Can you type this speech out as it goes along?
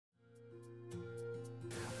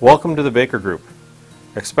Welcome to the Baker Group.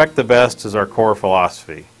 Expect the best is our core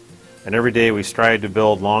philosophy, and every day we strive to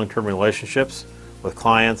build long-term relationships with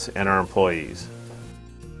clients and our employees.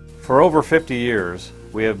 For over 50 years,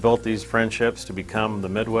 we have built these friendships to become the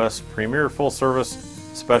Midwest's premier full-service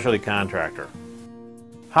specialty contractor.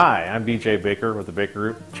 Hi, I'm BJ Baker with the Baker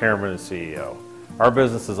Group, Chairman and CEO. Our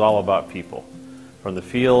business is all about people, from the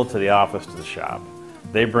field to the office to the shop.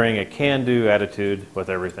 They bring a can-do attitude with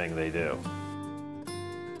everything they do.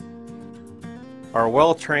 Our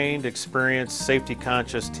well-trained, experienced,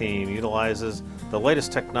 safety-conscious team utilizes the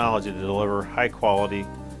latest technology to deliver high-quality,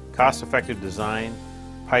 cost-effective design,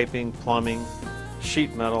 piping, plumbing,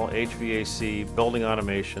 sheet metal, HVAC, building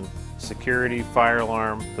automation, security, fire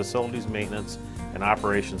alarm, facilities maintenance, and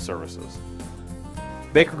operation services.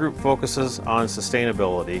 Baker Group focuses on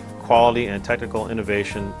sustainability, quality, and technical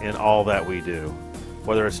innovation in all that we do.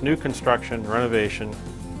 Whether it's new construction, renovation,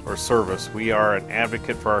 or service, we are an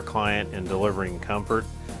advocate for our client in delivering comfort,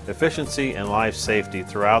 efficiency, and life safety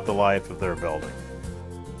throughout the life of their building.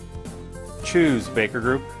 Choose Baker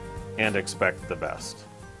Group and expect the best.